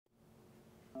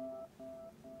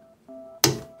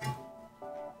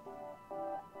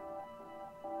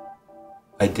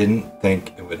I didn't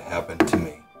think it would happen to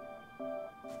me.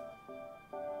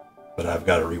 But I've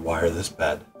got to rewire this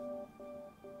bed.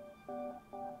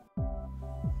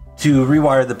 To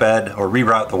rewire the bed or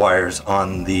reroute the wires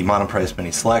on the Monoprice Mini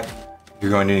Select,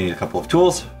 you're going to need a couple of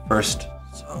tools. First,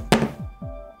 some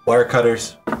wire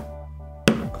cutters,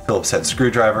 a Phillips head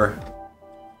screwdriver,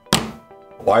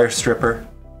 a wire stripper,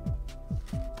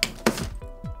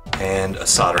 and a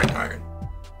soldering iron.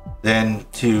 Then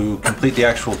to complete the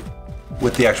actual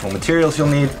materials, you'll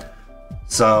need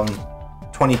some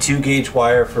 22 gauge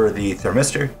wire for the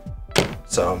thermistor,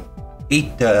 some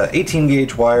 18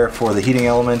 gauge wire for the heating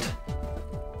element,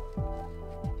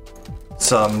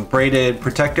 some braided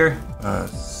protector,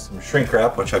 some shrink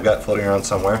wrap, which I've got floating around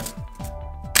somewhere,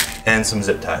 and some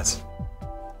zip ties.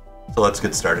 So let's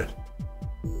get started.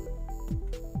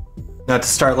 Now to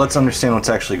start, let's understand what's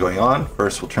actually going on.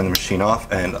 First, we'll turn the machine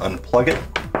off and unplug it,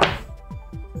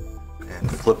 and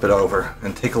flip it over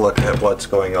and take a look at what's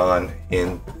going on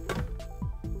in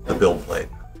the build plate.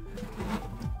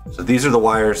 So these are the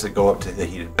wires that go up to the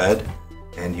heated bed,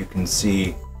 and you can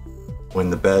see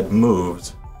when the bed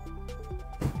moves,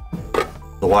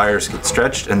 the wires get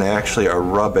stretched and they actually are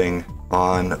rubbing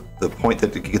on the point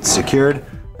that it gets secured,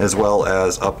 as well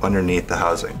as up underneath the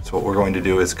housing. So what we're going to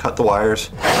do is cut the wires,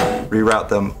 reroute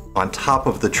them on top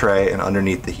of the tray and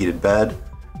underneath the heated bed,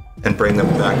 and bring them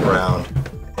back around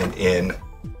and in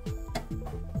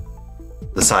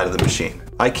the side of the machine.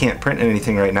 I can't print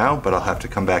anything right now, but I'll have to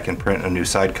come back and print a new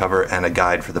side cover and a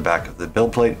guide for the back of the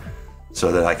build plate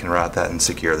so that I can route that and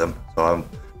secure them. So I'll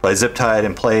probably zip tie it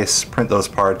in place, print those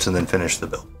parts, and then finish the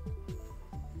build.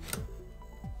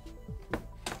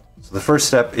 So the first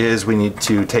step is we need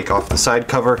to take off the side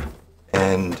cover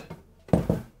and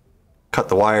cut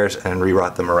the wires and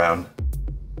reroute them around.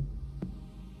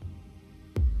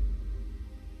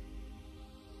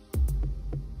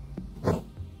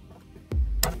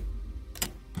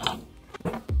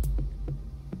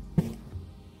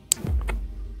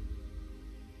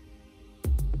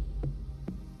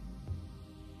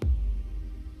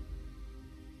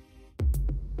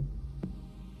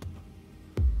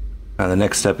 Now the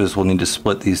next step is we'll need to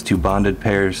split these two bonded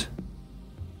pairs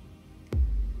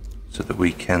so that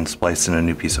we can splice in a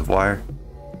new piece of wire.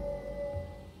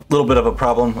 A little bit of a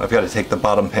problem. I've got to take the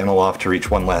bottom panel off to reach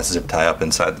one last zip tie up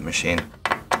inside the machine.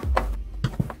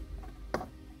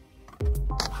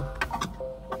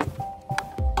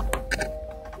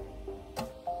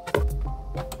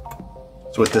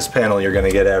 So with this panel, you're going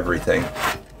to get everything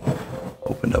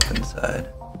opened up inside.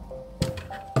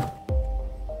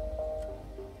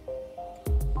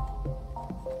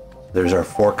 There's our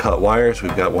 4 cut wires.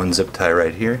 We've got one zip tie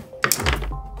right here.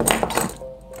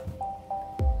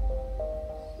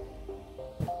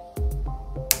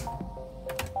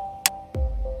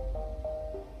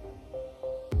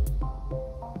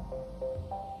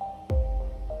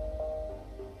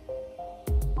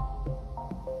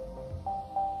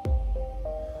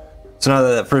 So now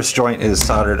that that first joint is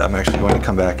soldered, I'm actually going to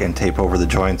come back and tape over the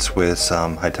joints with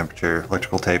some high temperature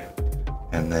electrical tape,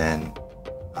 and then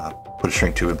put a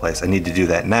shrink tube in place. I need to do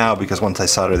that now because once I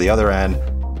solder the other end,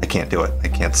 I can't do it. I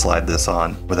can't slide this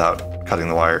on without cutting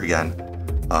the wire again.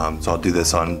 So I'll do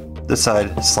this on this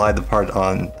side, slide the part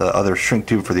on the other shrink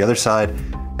tube for the other side,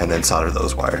 and then solder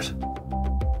those wires.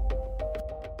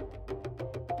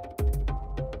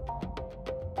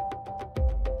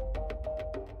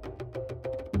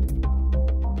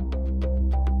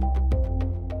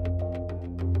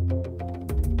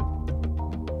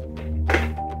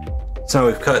 So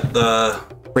we've cut the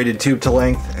braided tube to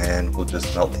length, and we'll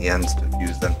just melt the ends to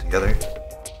fuse them together.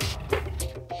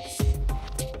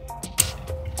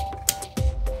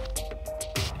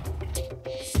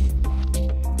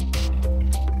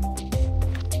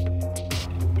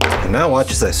 And now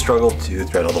watch as I struggle to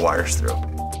thread all the wires through.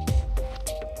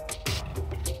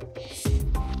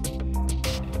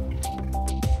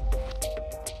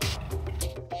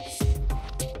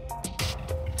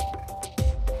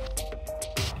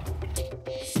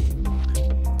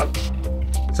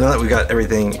 So now that we got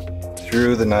everything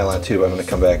through the nylon tube, I'm going to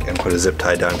come back and put a zip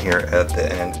tie down here at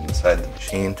the end inside the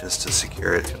machine just to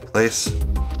secure it in place.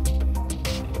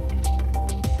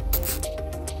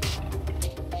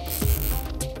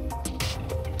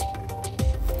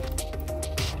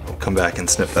 We'll come back and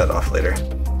snip that off later.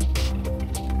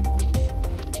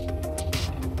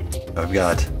 I've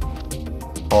got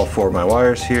all 4 of my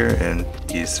wires here in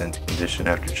decent condition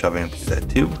after shoving them through that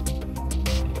tube.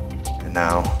 And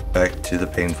now back to the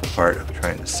painful part of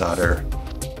trying to solder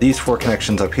these 4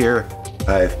 connections up here.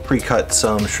 I've pre-cut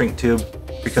some shrink tube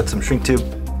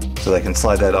so that I can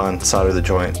slide that on, solder the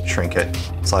joint, shrink it,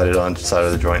 slide it on, solder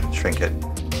the joint, shrink it.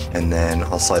 And then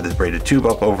I'll slide the braided tube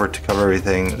up over to cover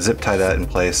everything, zip tie that in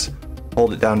place,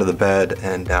 hold it down to the bed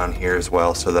and down here as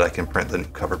well so that I can print the new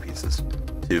cover pieces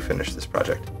to finish this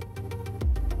project.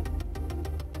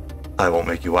 I won't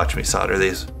make you watch me solder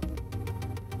these.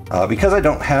 Because I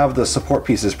don't have the support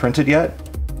pieces printed yet,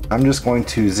 I'm just going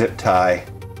to zip tie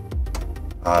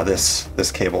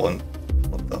this cable and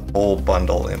put the whole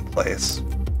bundle in place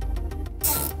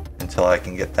until I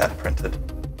can get that printed.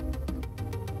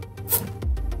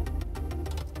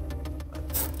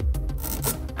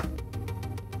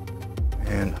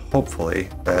 And hopefully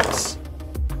that's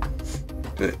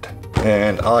good.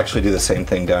 And I'll actually do the same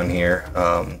thing down here.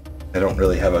 I don't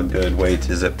really have a good way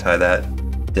to zip tie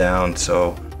that down,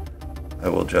 so I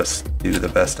will just do the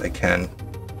best I can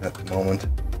at the moment.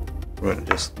 We're going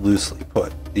to just loosely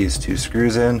put these two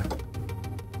screws in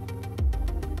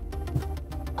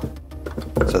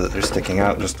so that they're sticking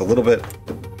out just a little bit.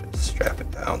 Just strap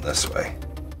it down this way.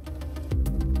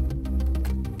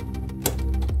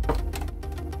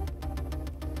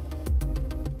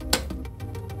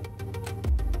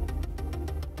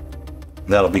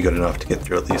 That'll be good enough to get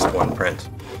through at least one print.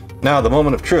 Now the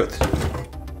moment of truth.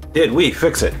 Did we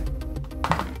fix it?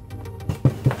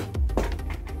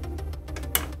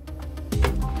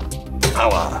 Ow.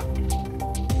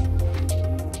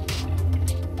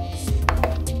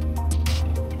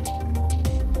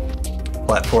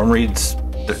 Platform reads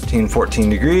 13-14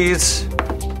 degrees.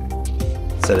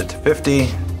 Set it to 50.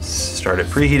 Start it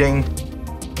preheating.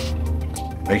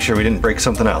 Make sure we didn't break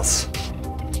something else.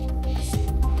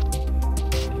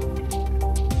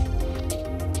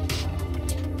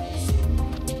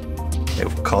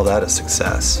 We'll call that a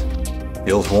success.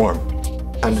 Feels warm.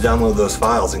 Time to download those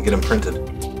files and get them printed.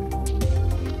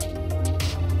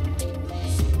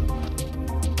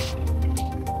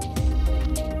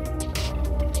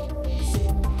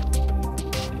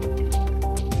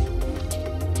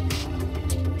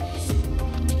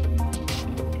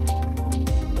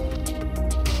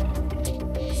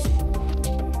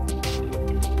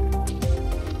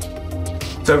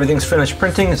 So everything's finished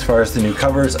printing as far as the new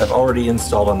covers. I've already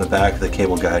installed on the back the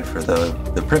cable guide for the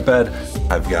print bed.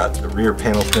 I've got the rear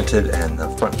panel printed and the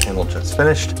front panel just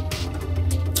finished.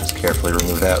 Just carefully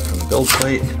remove that from the build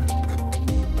plate.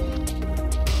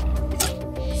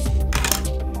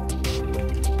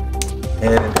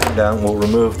 And come down, we'll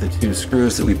remove the two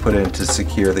screws that we put in to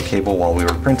secure the cable while we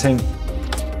were printing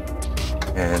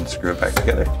and screw it back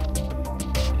together.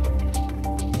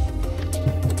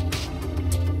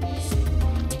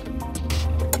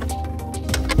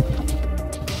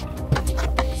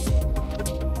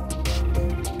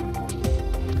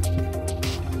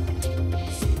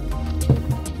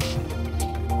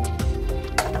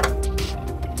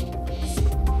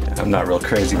 I'm not real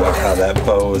crazy about how that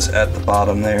bows at the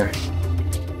bottom there.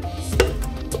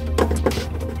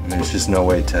 And there's just no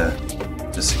way to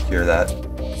secure that.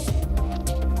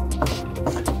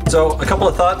 So a couple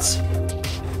of thoughts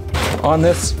on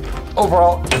this.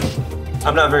 Overall,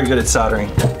 I'm not very good at soldering,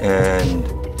 and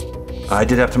I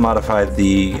did have to modify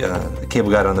the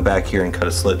cable guide on the back here and cut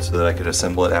a slit so that I could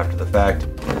assemble it after the fact.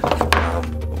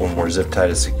 One more zip tie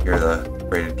to secure the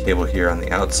braided cable here on the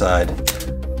outside.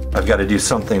 I've got to do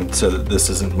something so that this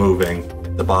isn't moving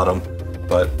at the bottom,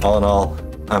 but all in all,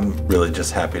 I'm really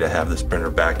just happy to have this printer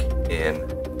back in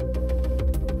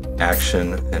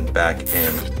action and back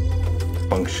in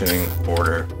functioning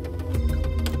order.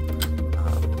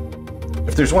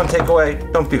 If there's one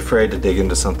takeaway, don't be afraid to dig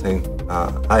into something.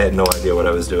 I had no idea what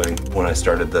I was doing when I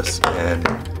started this, and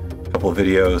a couple of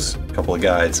videos, a couple of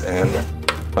guides, and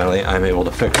finally I'm able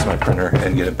to fix my printer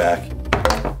and get it back